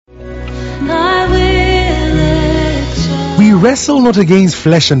wrestle not against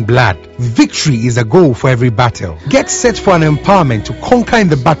flesh and blood. Victory is a goal for every battle. Get set for an empowerment to conquer in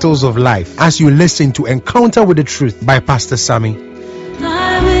the battles of life as you listen to Encounter with the Truth by Pastor Sammy.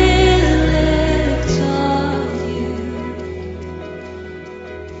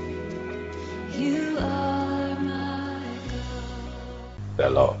 The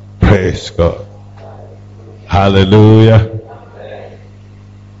Lord. Praise God. Hallelujah.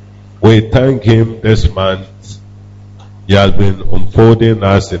 We thank Him this month. He has been unfolding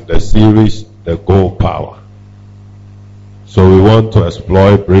us in the series, The Go Power. So we want to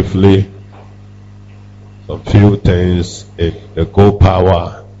explore briefly some few things in the Go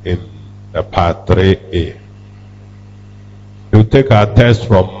Power in the part 3A. We'll take our text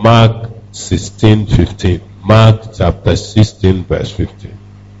from Mark 16:15. Mark chapter 16 verse 15.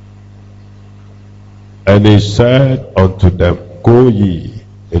 And He said unto them, Go ye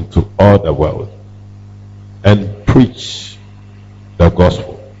into all the world and preach the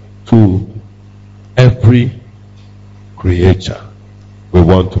gospel to every creature. We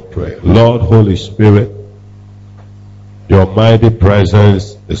want to pray. Lord, Holy Spirit, your mighty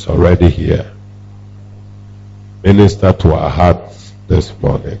presence is already here. Minister to our hearts this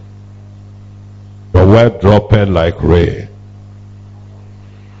morning. Your word dropping like rain.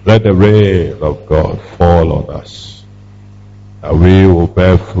 Let the rain of God fall on us, that we will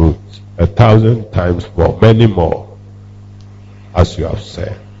bear fruit 1,000 times more, many more, as you have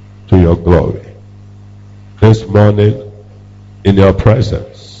said, to your glory. This morning, in your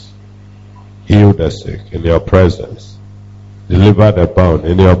presence, heal the sick in your presence, deliver the bound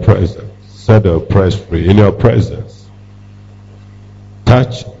in your presence, set the oppressed free in your presence,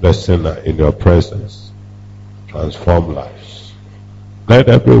 touch the sinner in your presence, transform lives. Let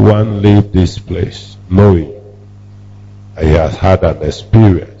everyone leave this place knowing that he has had an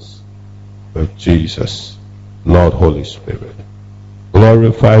experience with Jesus. Lord, Holy Spirit,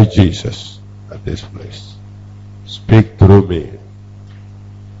 glorify Jesus at this place. Speak through me.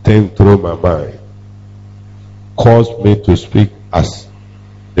 Think through my mind. Cause me to speak as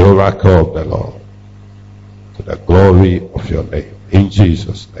the oracle of the Lord, to the glory of your name. In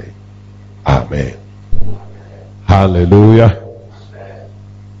Jesus' name. Amen. Hallelujah.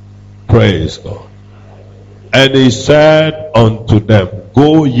 Praise God. And He said unto them,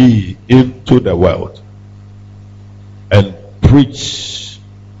 Go ye into the world and preach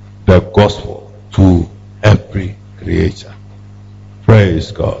the gospel to every creature.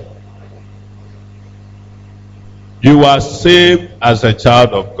 Praise God. You are saved as a child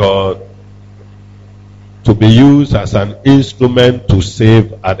of God to be used as an instrument to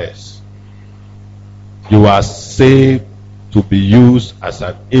save others. You are saved to be used as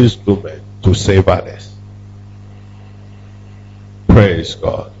an instrument to save others. Praise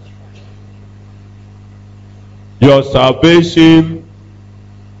God. Your salvation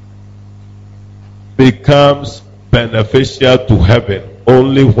becomes beneficial to heaven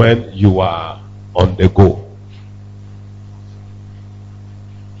only when you are on the go.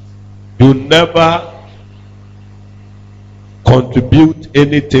 You never contribute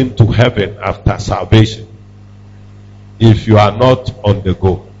anything to heaven after salvation if you are not on the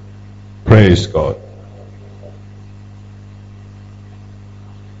go. Praise God.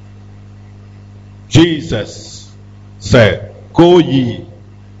 Jesus said, Go ye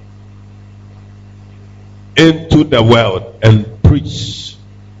into the world and preach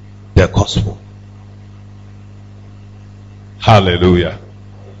the gospel. Hallelujah.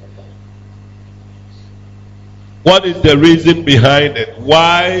 What is the reason behind it?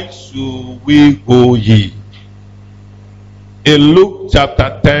 Why should we go ye? In Luke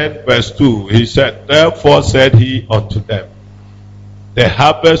chapter 10 verse 2, he said, Therefore said he unto them, The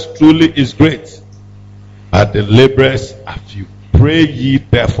harvest truly is great, but the laborers are few. Pray ye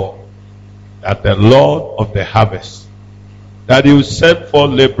therefore that the Lord of the harvest, that he will send forth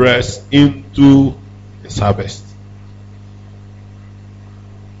laborers into his harvest.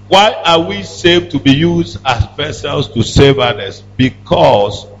 Why are we saved to be used as vessels to save others?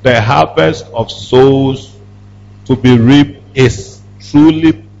 Because the harvest of souls to be reaped is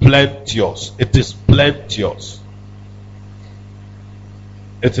truly plenteous. It is plenteous.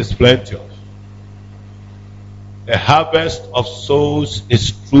 It is plenteous. The harvest of souls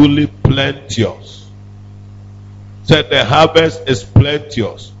is truly plenteous. Said the harvest is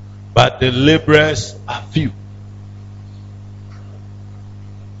plenteous, but the laborers are few.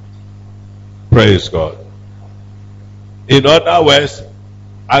 Praise God. In other words,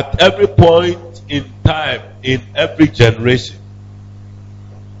 at every point in time, in every generation,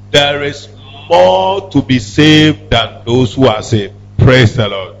 there is more to be saved than those who are saved. Praise the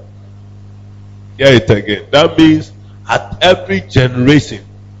Lord. Hear it again. That means at every generation,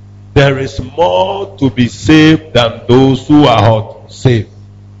 there is more to be saved than those who are not saved.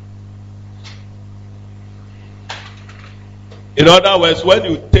 In other words, when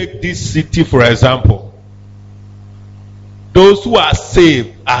you take this city for example, those who are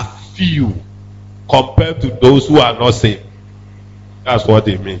saved are few compared to those who are not saved. That's what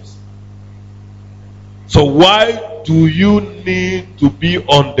it means. So why do you need to be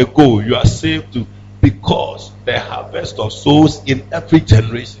on the go? You are saved to, because the harvest of souls in every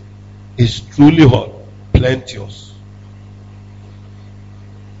generation is truly hot, plenteous.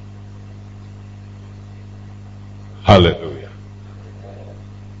 Hallelujah.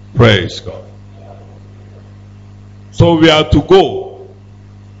 Praise God. So we are to go.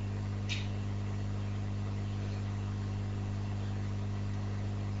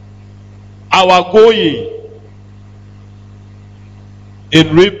 Our going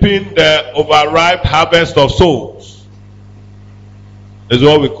in reaping the overripe harvest of souls is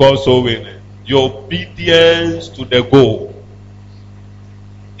what we call soul winning. Your obedience to the goal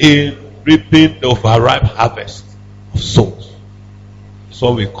in reaping the overripe harvest of souls is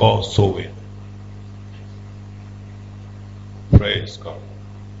what we call soul winning. Praise God.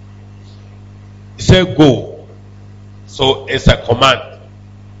 He said go. So it's a command.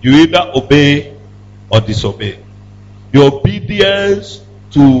 You either obey or disobey. Your obedience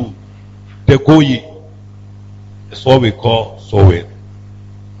to the going is what we call soul winning.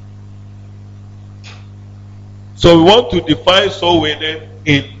 So we want to define soul winning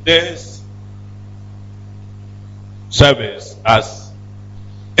in this service as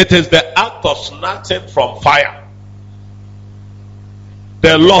it is the act of snatching from fire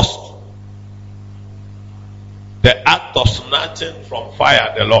the lost. The act of snatching from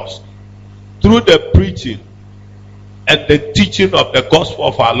fire the lost through the preaching and the teaching of the gospel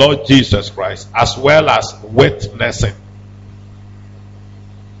of our Lord Jesus Christ, as well as witnessing.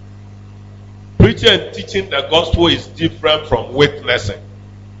 Preaching and teaching the gospel is different from witnessing.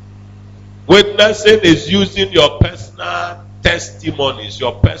 Witnessing is using your personal testimonies,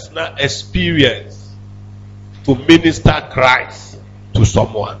 your personal experience to minister Christ to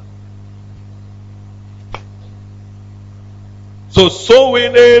someone. So soul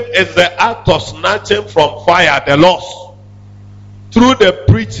winning is the act of snatching from fire the lost through the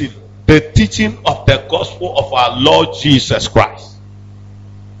preaching, the teaching of the gospel of our Lord Jesus Christ.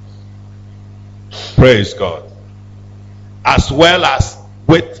 Praise God. As well as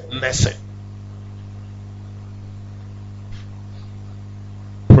witnessing.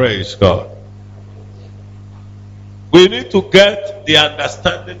 Praise God. We need to get the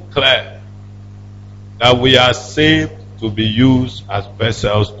understanding clear that we are saved to be used as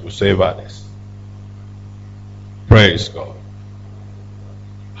vessels to save others. Praise God.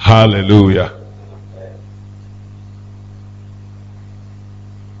 Hallelujah.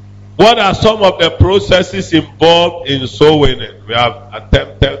 What are some of the processes involved in soul winning? We have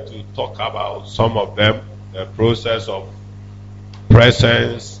attempted to talk about some of them. The process of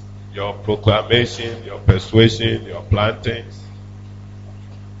presence, your proclamation, your persuasion, your plantings.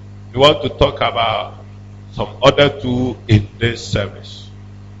 We want to talk about some other two in this service.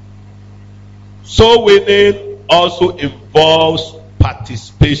 Soul winning also involves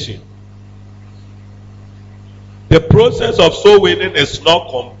participation. The process of soul winning is not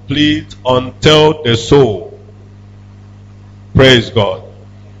complete until the soul, praise God,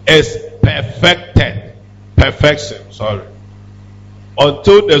 is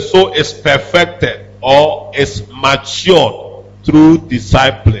until the soul is perfected or is matured through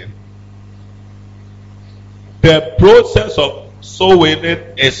discipline. The process of soul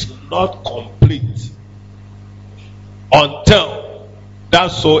winning is not complete until that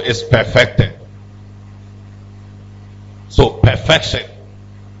soul is perfected. So perfection.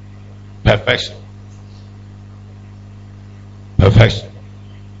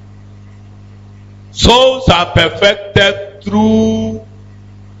 Souls are perfected through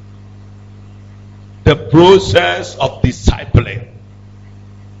the process of discipling.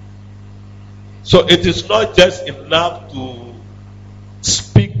 So it is not just enough to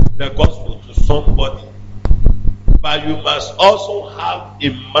speak the gospel to somebody, but you must also have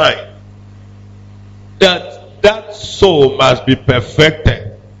in mind that that soul must be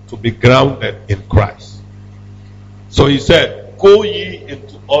perfected to be grounded in Christ. So he said, go ye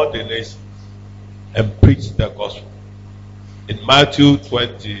into all the nations and preach the gospel. In Matthew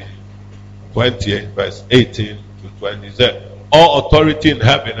 28 verse 18 to 20, he said, all authority in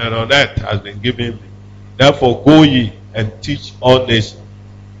heaven and on earth has been given me. Therefore go ye and teach all nations,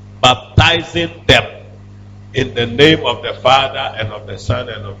 baptizing them in the name of the Father and of the Son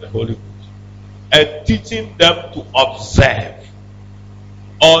and of the Holy Ghost, and teaching them to observe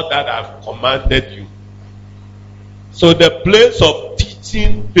all that I've commanded you. So the place of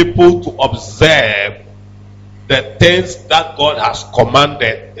teaching people to observe the things that God has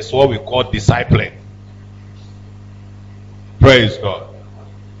commanded is what we call discipling. Praise God.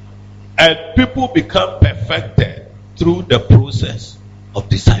 And people become perfected through the process of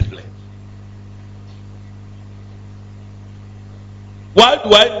discipling. Why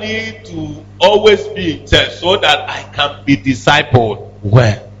do I need to always be in church? So that I can be discipled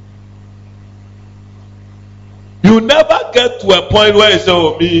well. You never get to a point where you say,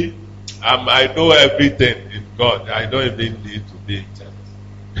 oh, me, I know everything in God. I don't even need to be in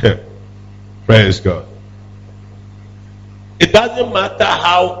church. Praise God. It doesn't matter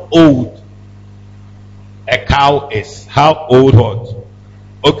how old a cow is. How old what?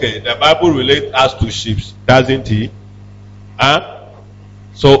 Okay, the Bible relates us to sheep, doesn't it? Huh?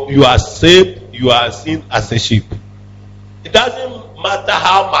 So you are saved, you are seen as a sheep. It doesn't matter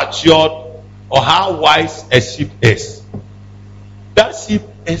how matured or how wise a sheep is. That sheep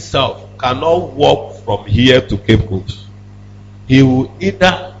itself cannot walk from here to Cape Coast. He will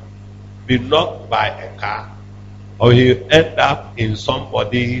either be knocked by a car or he'll end up in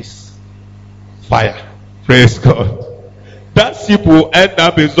somebody's fire. Praise God. That sheep will end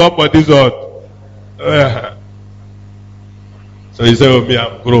up in somebody's own. So he said, oh, me,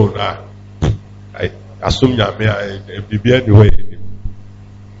 I'm grown. I assume I be anyway.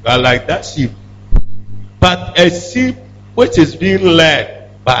 But like that sheep. But a sheep which is being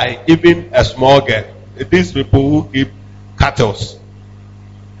led by even a small girl. These people who keep cattle.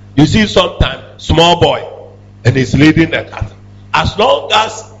 You see sometimes small boy and he's leading the cattle. As long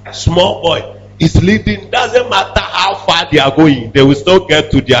as a small boy is leading, doesn't matter how far they are going, they will still get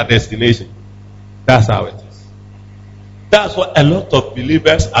to their destination. That's how it is. That's what a lot of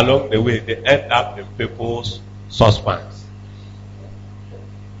believers along the way, they end up in people's saucepans.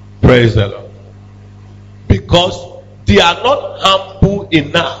 Praise the Lord. Because they are not humble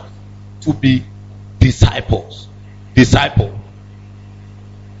enough to be disciples. Disciple.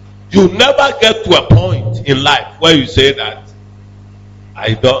 You never get to a point in life where you say that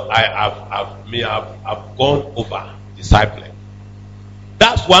I've gone over discipling.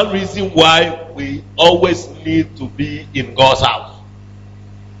 That's one reason why we always need to be in God's house.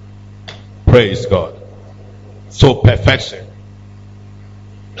 Praise God. So perfection.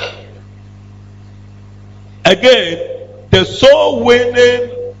 Again, the soul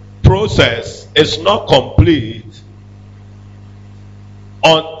winning process is not complete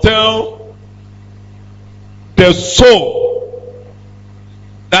until the soul,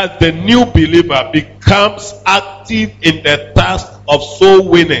 that the new believer, becomes active in the task of soul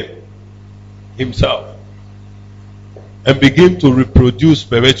winning himself and begin to reproduce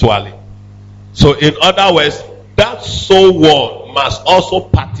spiritually. So in other words, that soul one must also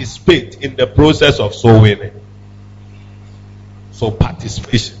participate in the process of soul winning. So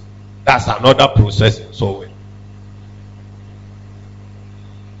participation, that's another process in soul winning.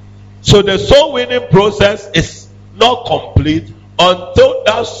 So the soul winning process is not complete until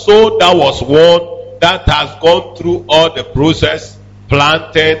that soul that was won, that has gone through all the process,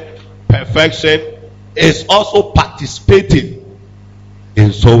 planting, perfection, is also participating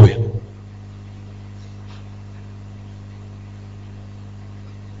in soul winning.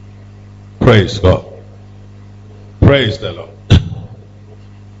 Praise God. Praise the Lord.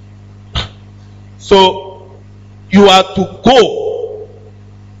 So you are to go,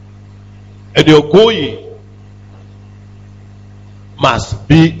 and your going must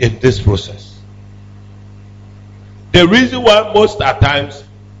be in this process. The reason why most at times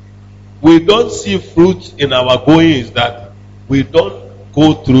we don't see fruit in our going is that we don't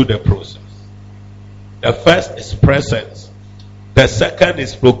go through the process. The first is presence. The second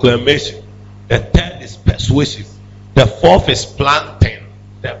is proclamation. The third is persuasion. The fourth is planting.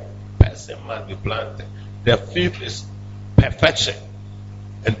 The person must be planted. The fifth is perfection.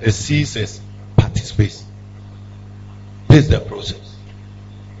 And the sixth is participation. This is the process.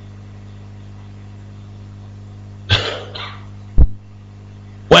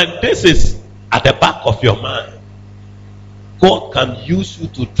 When this is at the back of your mind, God can use you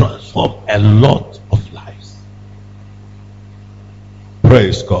to transform a lot of lives.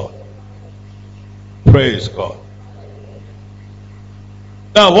 Praise God. Praise God.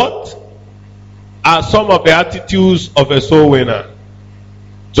 Now, what are some of the attitudes of a soul winner?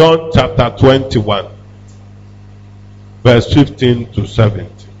 John chapter 21, verse 15 to 17.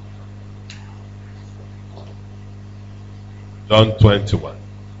 John 21,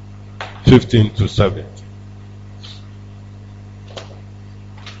 15 to 17.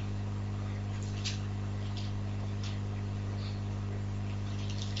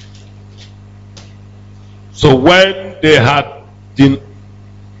 So when they had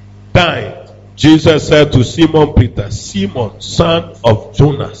dined, Jesus said to Simon Peter, Simon, son of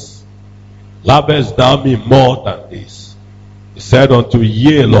Jonas, lovest thou me more than this? He said unto him,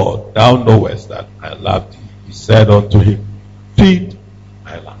 Yea, Lord, thou knowest that I love thee. He said unto him, Feed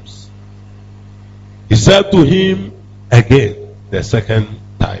my lambs. He said to him again the second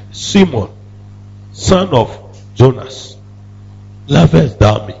time, Simon, son of Jonas, lovest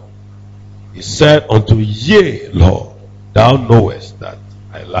thou me? He said unto him, Yea, Lord, thou knowest that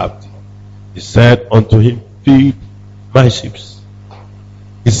I love thee. He said unto him, Feed my sheep.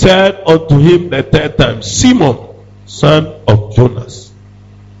 He said unto him the third time, Simon, son of Jonas,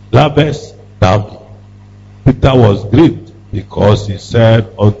 lovest thou me? Peter was grieved because he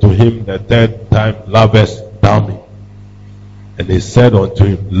said unto him the third time, Lovest thou me? And he said unto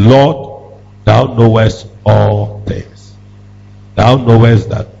him, Lord, thou knowest all things. Thou knowest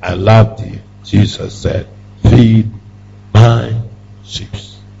that I love thee. Jesus said, Feed my sheep.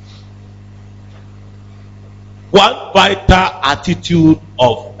 One vital attitude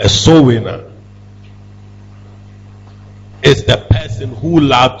of a soul winner is the person who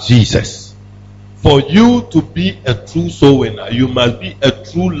loves Jesus. For you to be a true soul winner, you must be a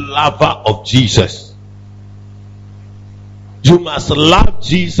true lover of Jesus. You must love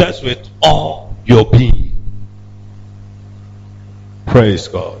Jesus with all your being. Praise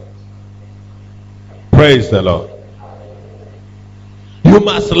God. Praise the Lord. You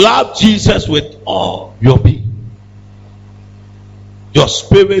must love Jesus with all your being. Your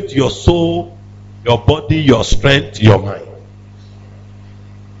spirit, your soul, your body, your strength, your mind.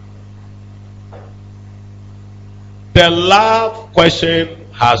 The love question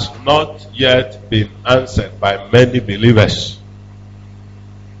has not yet been answered by many believers.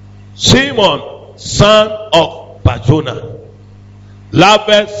 Simon, son of Barjona,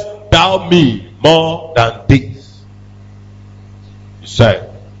 lovest thou me more than this? He said,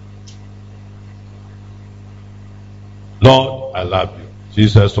 Lord, I love you.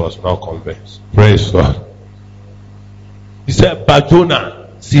 Jesus was not convinced. Praise God. He said, Barjona,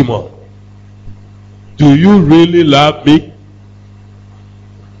 Simon, do you really love me?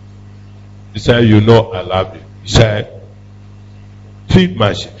 He said, you know I love you. He said, feed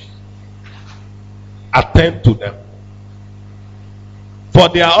my sheep. Attend to them. For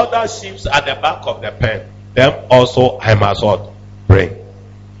there are other sheep at the back of the pen. Them also I must not bring.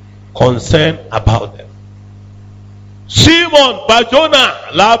 Concern about them. Simon, Barjona,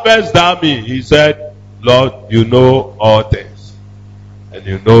 lovest thou me? He said, Lord, you know all things. And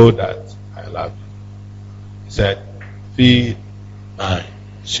you know that I love you. He said, feed my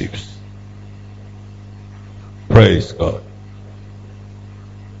sheep. Praise God.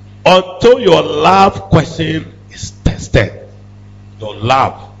 Until your love question is tested, your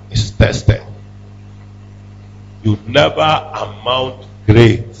love is tested, you never amount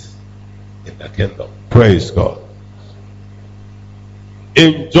great in the kingdom. Praise God.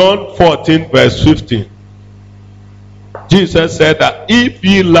 In John 14 verse 15, Jesus said that if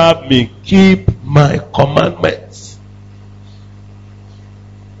ye love me, keep my commandments.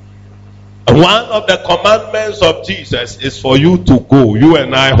 And one of the commandments of Jesus is for you to go. You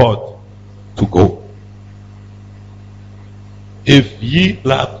and I ought to go. If ye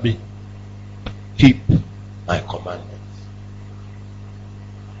love me, keep my commandments.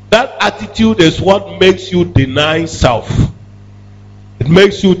 That attitude is what makes you deny self. It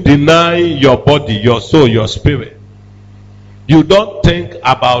makes you deny your body, your soul, your spirit. You don't think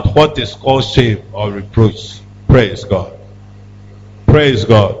about what is called shame or reproach. Praise God. Praise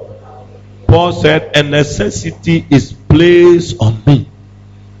God. Paul said, a necessity is placed on me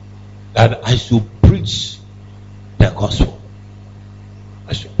that I should preach the gospel.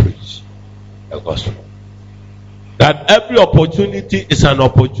 I should preach the gospel. That every opportunity is an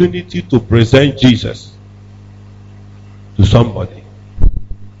opportunity to present Jesus to somebody.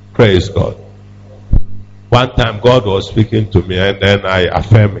 Praise God. One time God was speaking to me and then I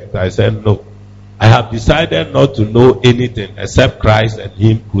affirmed it. I said, no. I have decided not to know anything except Christ and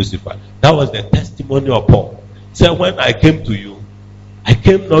Him crucified. That was the testimony of Paul. He said, when I came to you, I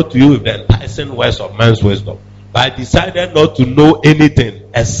came not to you with the enticing words of man's wisdom. But I decided not to know anything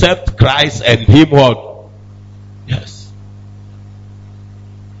except Christ and Him what? Yes.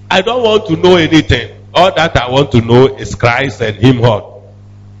 I don't want to know anything. All that I want to know is Christ and Him what?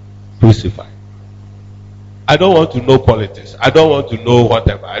 Crucified. I don't want to know politics. I don't want to know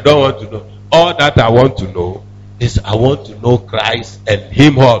whatever. I don't want to know. All that I want to know is I want to know Christ and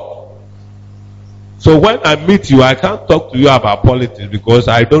Him what? So when I meet you, I can't talk to you about politics because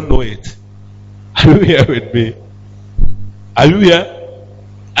I don't know it. Are you here with me? Are you here?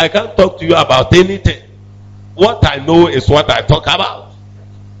 I can't talk to you about anything what I know is what I talk about.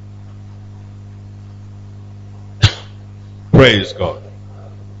 Praise God.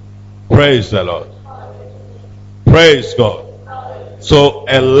 Praise the Lord. Praise God. So,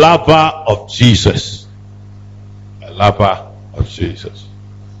 a lover of Jesus. A lover of Jesus.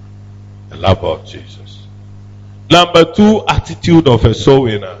 A lover of Jesus. Number 2 attitude of a soul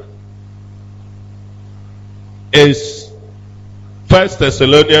winner is 1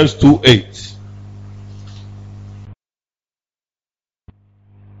 Thessalonians 2:8.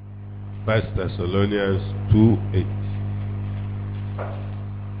 1 Thessalonians 2:8.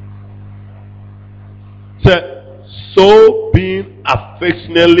 Said, so being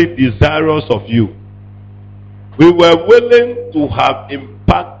affectionately desirous of you, we were willing to have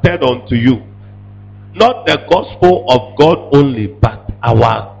imparted unto you not the gospel of God only, but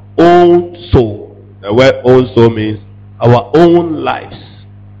our own soul. The word own soul means our own lives.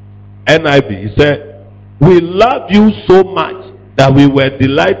 NIV, he said, we love you so much that we were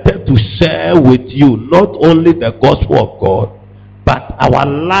delighted to share with you not only the gospel of God, but our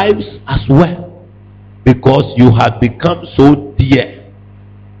lives as well, because you have become so dear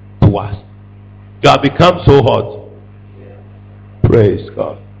to us. You have become so hot. Praise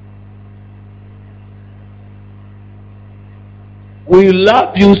God. We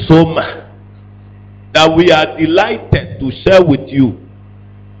love you so much that we are delighted to share with you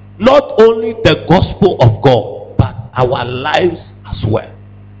not only the gospel of God, but our lives as well,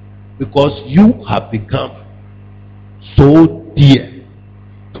 because you have become so dear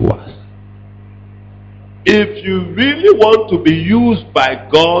to us. If you really want to be used by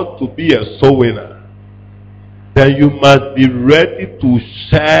God to be a soul winner, then you must be ready to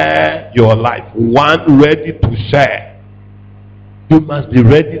share your life. One, ready to share. You must be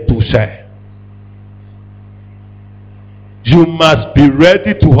ready to share. You must be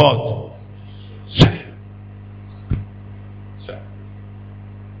ready to what? Share. Share.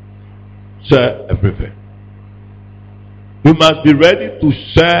 Share everything. You must be ready to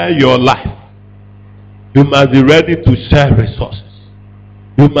share your life. You must be ready to share resources.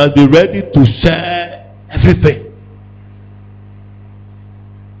 You must be ready to share everything.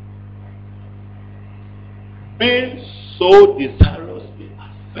 Being so desirous,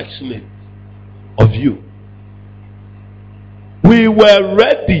 affectionate of you, we were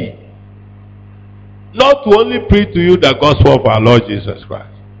ready not to only preach to you the gospel of our Lord Jesus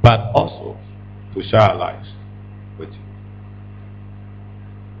Christ, but also to share our lives with you.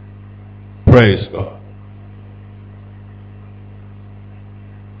 Praise God.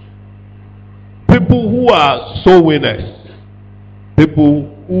 People who are soul winners,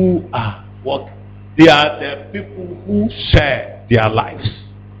 people who are what? They are the people who share their lives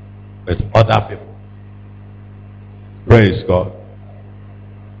with other people. Praise God.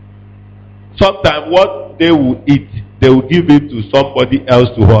 Sometimes what they will eat, they will give it to somebody else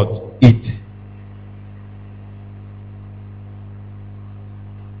to what? Eat.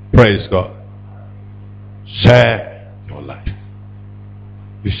 Praise God. Share your life.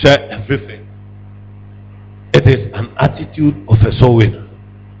 You share everything. It is an attitude of a soul winner.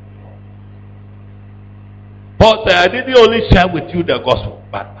 Paul said, I didn't only share with you the gospel,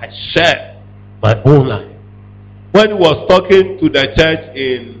 but I shared my own life. When he was talking to the church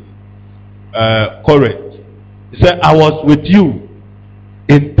in Corinth, he said, I was with you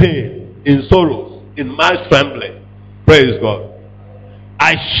in pain, in sorrows, in my trembling. Praise God.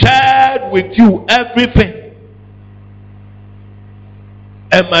 I shared with you everything.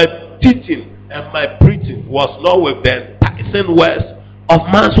 And my teaching and my preaching was not with the enticing words of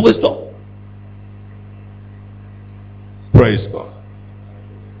man's wisdom. Praise God.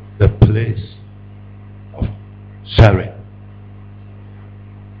 The place of sharing.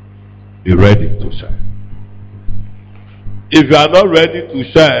 Be ready to share. If you are not ready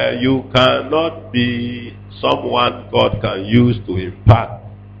to share, you cannot be someone God can use to impart.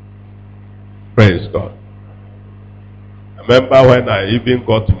 Praise God. I remember when I even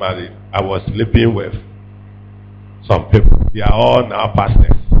got married, I was sleeping with some people. They are all now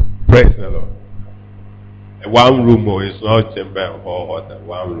pastors. Praise the Lord. One room, is not chamber or what,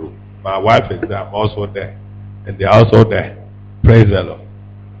 one room. My wife is there, I'm also there. And they are also there. Praise the Lord.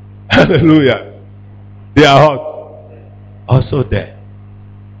 Hallelujah. They are all also there.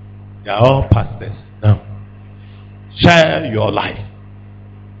 They are all pastors. Now, share your life.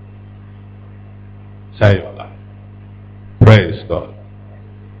 Share your life. Praise God.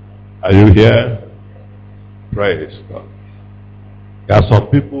 Are you here? Praise God. There are some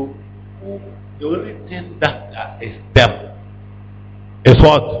people who the only thing that is them is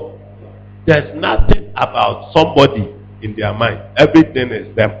what? There's nothing about somebody in their mind. Everything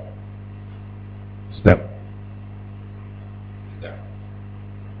is them. It's them.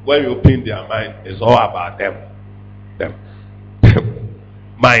 when you open their mind, it's all about them.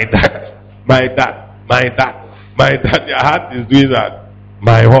 My dad, my dad, my dad, my dad. Their heart is doing that.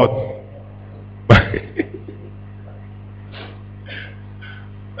 My what?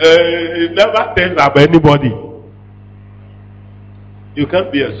 It never tells about anybody. You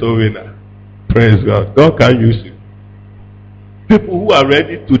can't be a soul winner. Praise God. God can use you. People who are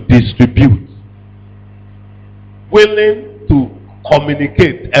ready to distribute, willing to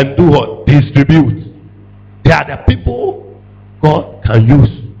communicate and do what? Distribute. They are the people God can use,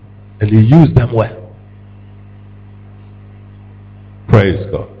 and He used them well. Praise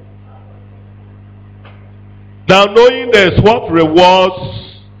God. Now, knowing this, what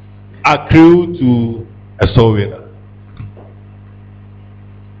rewards accrue to a soul winner?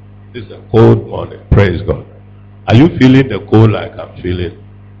 This is a cold morning. Praise God. Are you feeling the cold like I'm feeling?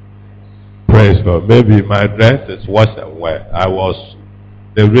 Praise God. Maybe my dress is washed and wet.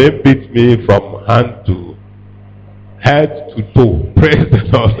 The rain beat me from hand to head to toe. Praise the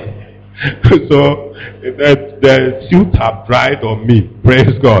Lord. So the suit have dried on me.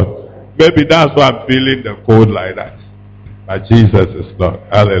 Praise God. Maybe that's why I'm feeling the cold like that. But Jesus is Lord.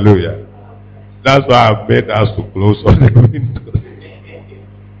 Hallelujah. That's why I've made us to close all the windows.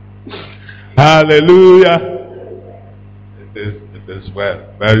 Hallelujah. It is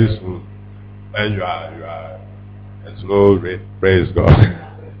well. Very soon. When you are in slow rain. Praise God.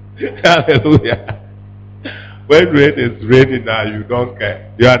 Hallelujah. When rain is raining now, you don't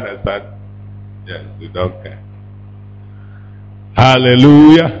care. Do you understand? Yes, you don't care.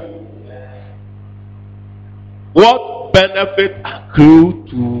 Hallelujah. What benefit accrue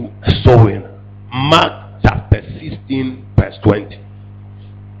to a soul winner? Mark chapter 16, verse 20.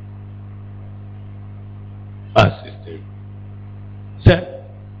 Verse 16. Said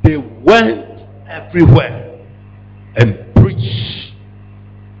they went everywhere and preached.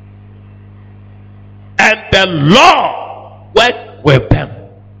 And the Lord worked with them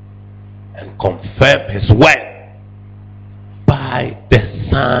and confirmed His word by the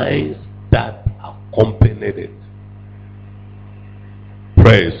signs that accompanied it.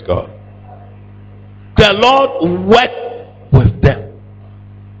 Praise God. The Lord worked with them.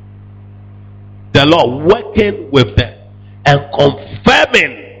 The Lord working with them and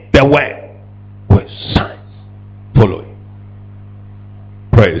confirming the word with signs following.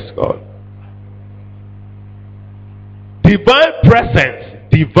 Praise God. Divine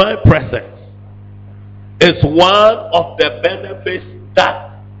presence is one of the benefits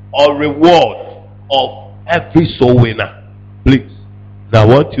that or reward of every soul winner. Please, now I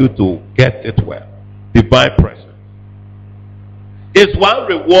want you to get it well. Divine presence is one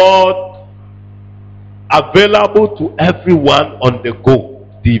reward available to everyone on the go.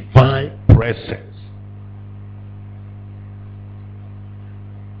 Divine presence.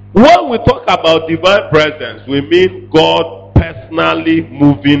 When we talk about divine presence, we mean God personally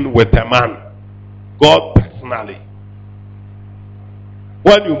moving with a man. God personally.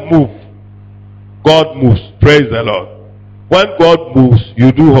 When you move, God moves. Praise the Lord. When God moves,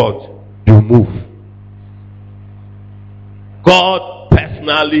 you do what? You move. God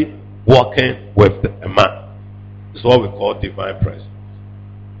personally walking with a man. It's what we call divine presence.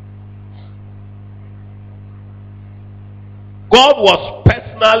 God was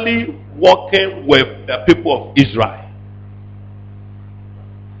personally walking with the people of Israel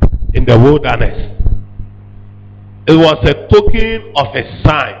in the wilderness. It was a token of a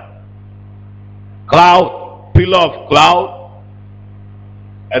sign. Cloud, pillar of cloud,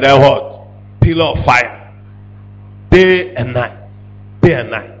 and then what? Pillar of fire. Day and night. Day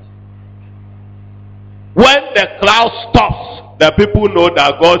and night. When the cloud stops, the people know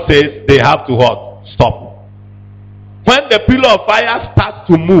that God says they have to what? Stop. When the pillar of fire starts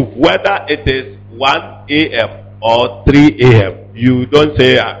to move, whether it is 1 a.m. or 3 a.m., you don't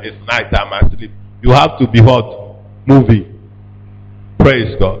say it's night, I'm asleep. You have to be what? Moving.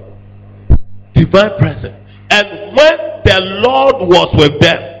 Praise God. Divine presence. And when the Lord was with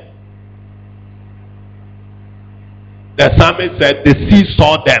them, the psalmist said the sea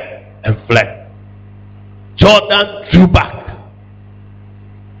saw them and fled. Jordan drew back.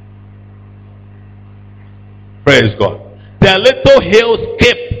 Praise God. The little hills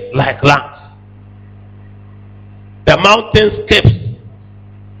skipped like lambs. The mountains skipped.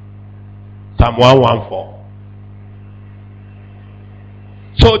 Psalm 114.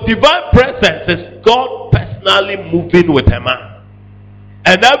 So divine presence is God personally moving with a man.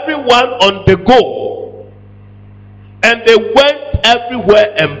 And everyone on the go. And they went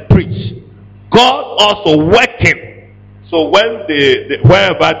everywhere and preached. God also working. So when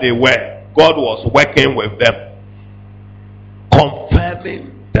wherever they were, God was working with them.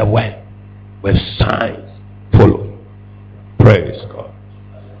 Confirming the word with signs follow. Praise God.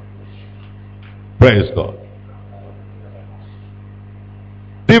 Praise God.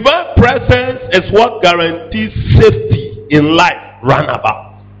 Divine presence is what guarantees safety in life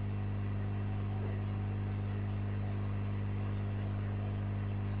runabout.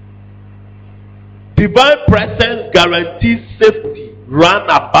 Divine presence guarantees safety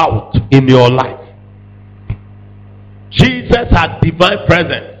runabout in your life. Jesus had divine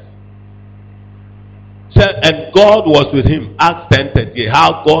presence. And God was with him. Acts 10:38.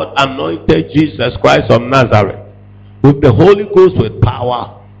 How God anointed Jesus Christ of Nazareth with the Holy Ghost with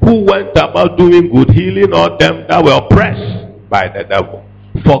power, who went about doing good, healing all them that were oppressed by the devil.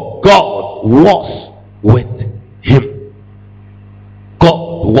 For God was with him.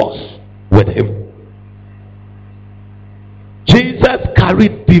 God was with him. Jesus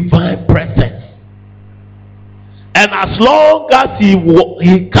carried divine presence. And as long as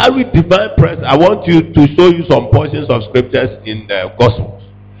he carried divine presence, I want you to show you some portions of scriptures in the Gospels.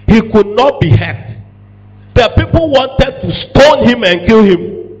 He could not be hurt. The people wanted to stone him and kill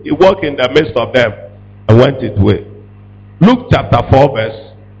him. He walked in the midst of them and went his way. Luke chapter 4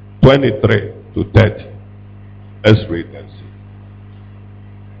 verse 23 to 30. Let's read and see.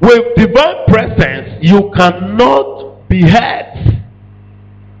 With divine presence, you cannot be hurt.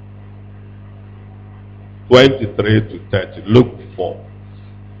 23 to 30. Luke 4.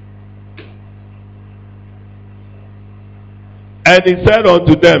 And he said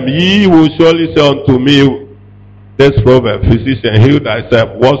unto them, Ye will surely say unto me this proverb, Physician, heal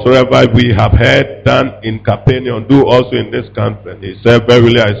thyself. Whatsoever we have heard done in Capernaum, do also in this country. And he said,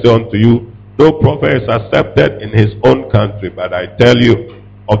 Verily I say unto you, no prophet is accepted in his own country. But I tell you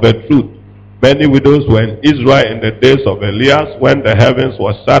of a truth, many widows were in Israel in the days of Elias, when the heavens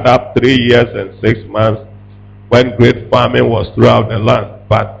were shut up 3 years and 6 months, when great famine was throughout the land.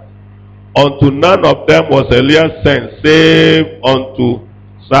 But unto none of them was Elias sent, save unto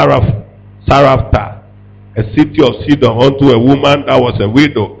Sarepta, a city of Sidon, unto a woman that was a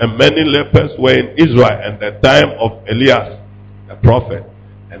widow. And many lepers were in Israel in the time of Elias the prophet,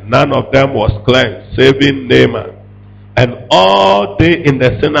 and none of them was cleansed, saving Naaman. And all they in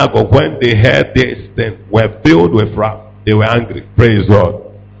the synagogue, when they heard this thing, were filled with wrath. They were angry. Praise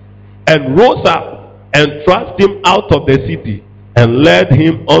God. And rose up and thrust him out of the city, and led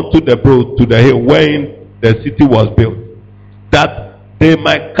him unto the broad to the hill wherein the city was built, that they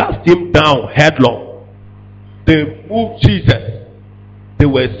might cast him down headlong. They moved Jesus. They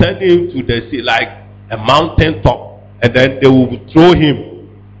were sending him to the sea like a mountain top, and then they would throw him.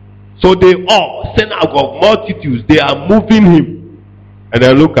 So they all, synagogue, multitudes, they are moving him. And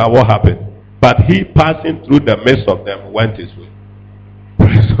then look at what happened. But he, passing through the midst of them, went his way.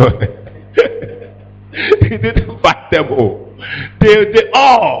 He didn't fight them all. They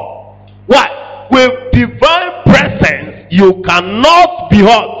all. What? With divine presence, you cannot be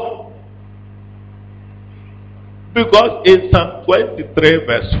hurt. Because in Psalm 23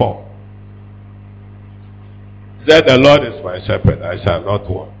 verse 4, it said, the Lord is my shepherd, I shall not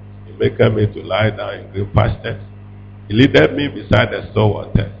want. He maketh me to lie down in green pastures. He leadeth me beside the still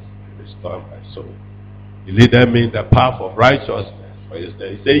waters. He restored my soul. He leadeth me in the path of righteousness. He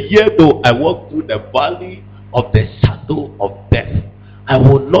said, yea, though I walk through the valley of the shadow of death, I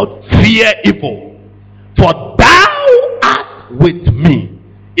will not fear evil, for thou art with me.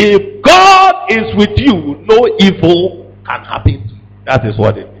 If God is with you, no evil can happen to you. That is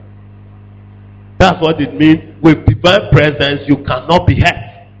what it means. That's what it means. With divine presence, you cannot be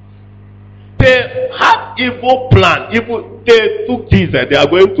hurt. They had evil plan. They took Jesus. They are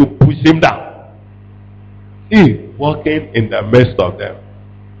going to push him down. He, walking in the midst of them,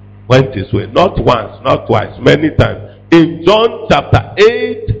 went his way. Not once, not twice, many times. In John chapter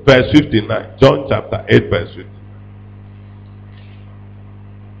 8, verse 59. John chapter 8, verse 59.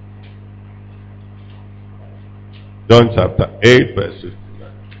 John chapter 8, verse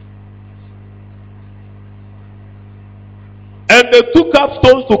 59. And they took up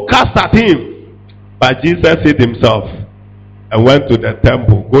stones to cast at him. But Jesus hid himself and went to the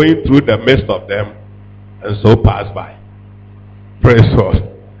temple, going through the midst of them, and so passed by. Praise God.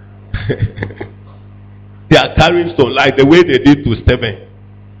 They are carrying stones like the way they did to Stephen.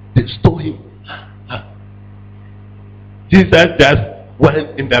 They stole him. Jesus just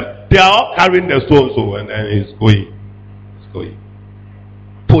went in them. They are all carrying the stones, and he's going. He's going.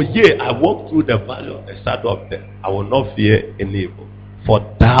 For yea, I walk through the valley of the shadow of death. I will not fear any evil. For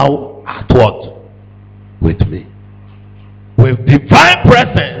thou art what? With me. With divine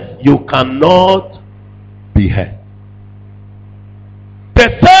presence, you cannot be hurt. The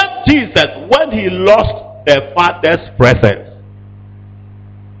same Jesus, when he lost the Father's presence,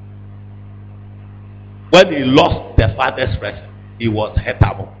 when he lost the Father's presence, he was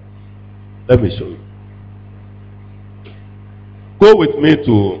hateable. Let me show you. Go with me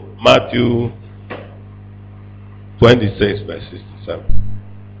to Matthew 26, verse 67.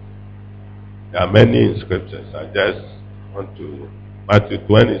 There are many in scriptures. I just want to Matthew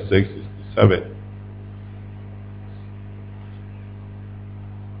 26, 67.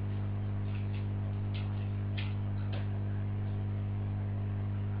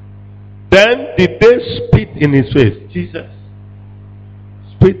 Then did they spit in his face? Jesus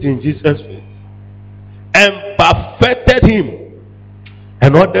spit in Jesus' face and buffeted him,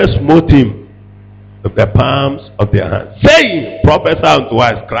 and others smote him with the palms of their hands, saying, prophesy unto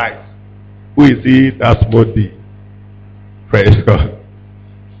us Christ. Who is he that smote thee? Praise God.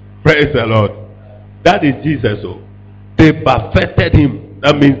 Praise the Lord. That is Jesus. Oh. They buffeted him.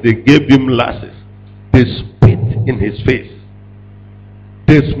 That means they gave him lashes. They spit in his face.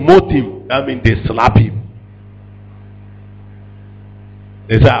 They smote him. That means they slap him.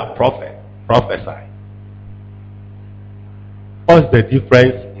 They say, prophet, prophesy. What's the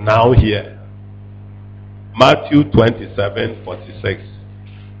difference now here? Matthew 27, 46.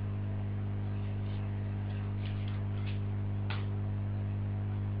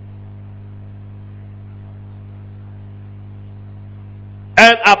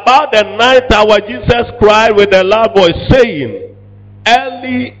 And about the ninth hour, Jesus cried with a loud voice, saying,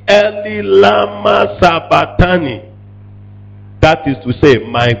 Eli, Eli, lama sabachthani. That is to say,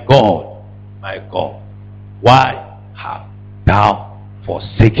 my God, why have thou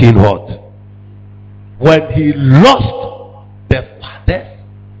forsaken what? When he lost the Father's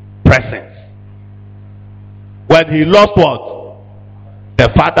presence. When he lost what? The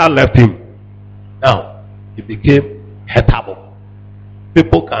Father left him. Now, he became hateable.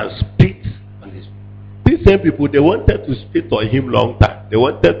 People can spit on his. These same people, they wanted to spit on him long time. They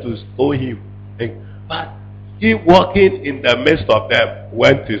wanted to stone him. But he walking in the midst of them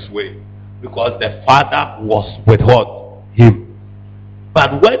went his way. Because the Father was with what? Him.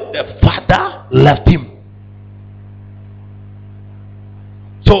 But when the Father left him.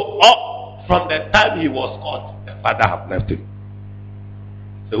 So from the time he was caught, the Father had left him.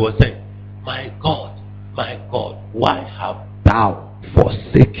 So he was saying, my God, why have thou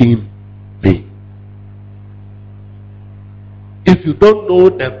forsaking me? If you don't know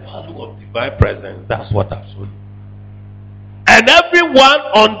the value of divine presence, that's what I've shown you. And everyone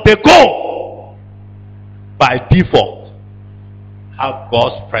on the go, by default, have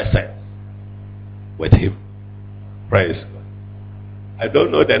God's presence with him. Praise God. I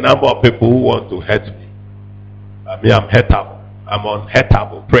don't know the number of people who want to hurt me. I mean, I'm hateable. I'm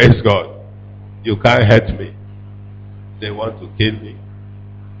unhateable. Praise God. You can't hurt me. They want to kill me.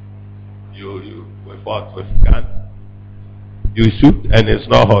 You fought with gun. You shoot and it's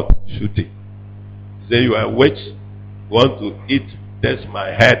not hot shooting. Say you are a witch. You want to eat this my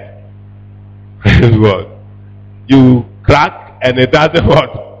head. Praise God. You crack and it doesn't hurt.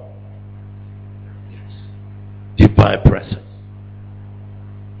 Divine presence.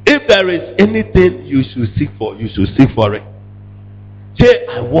 If there is anything you should seek for, you should seek for it. Say,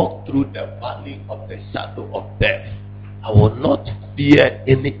 I walk through the valley of the shadow of death. I will not fear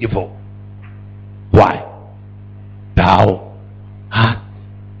any evil. Why? Thou art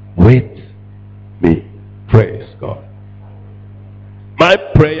with me. Praise God. My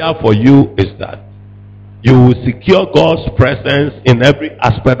prayer for you is that you will secure God's presence in every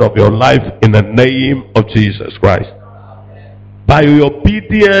aspect of your life in the name of Jesus Christ. By your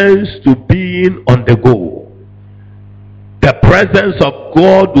obedience to being on the go, the presence of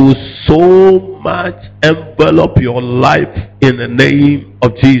God will so much envelop your life in the name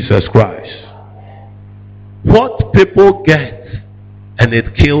of Jesus Christ. What people get and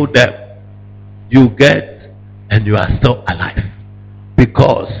it killed them, you get and you are still alive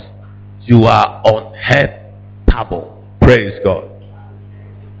because you are unhateable. Praise God.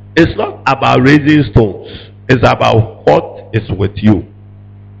 It's not about raising stones, it's about what is with you.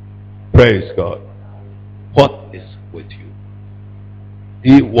 Praise God. What is with you?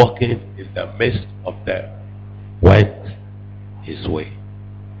 He walking in the midst of them went his way.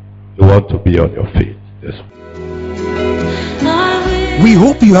 You want to be on your feet this morning. We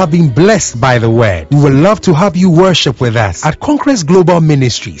hope you have been blessed by the word. We would love to have you worship with us at Conquest Global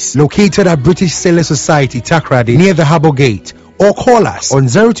Ministries, located at British Sailor Society, Takrady, near the Harbour Gate. Or call us on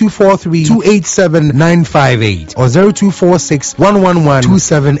 0243 287 958 or 0246 111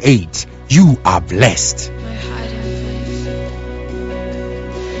 278. You are blessed.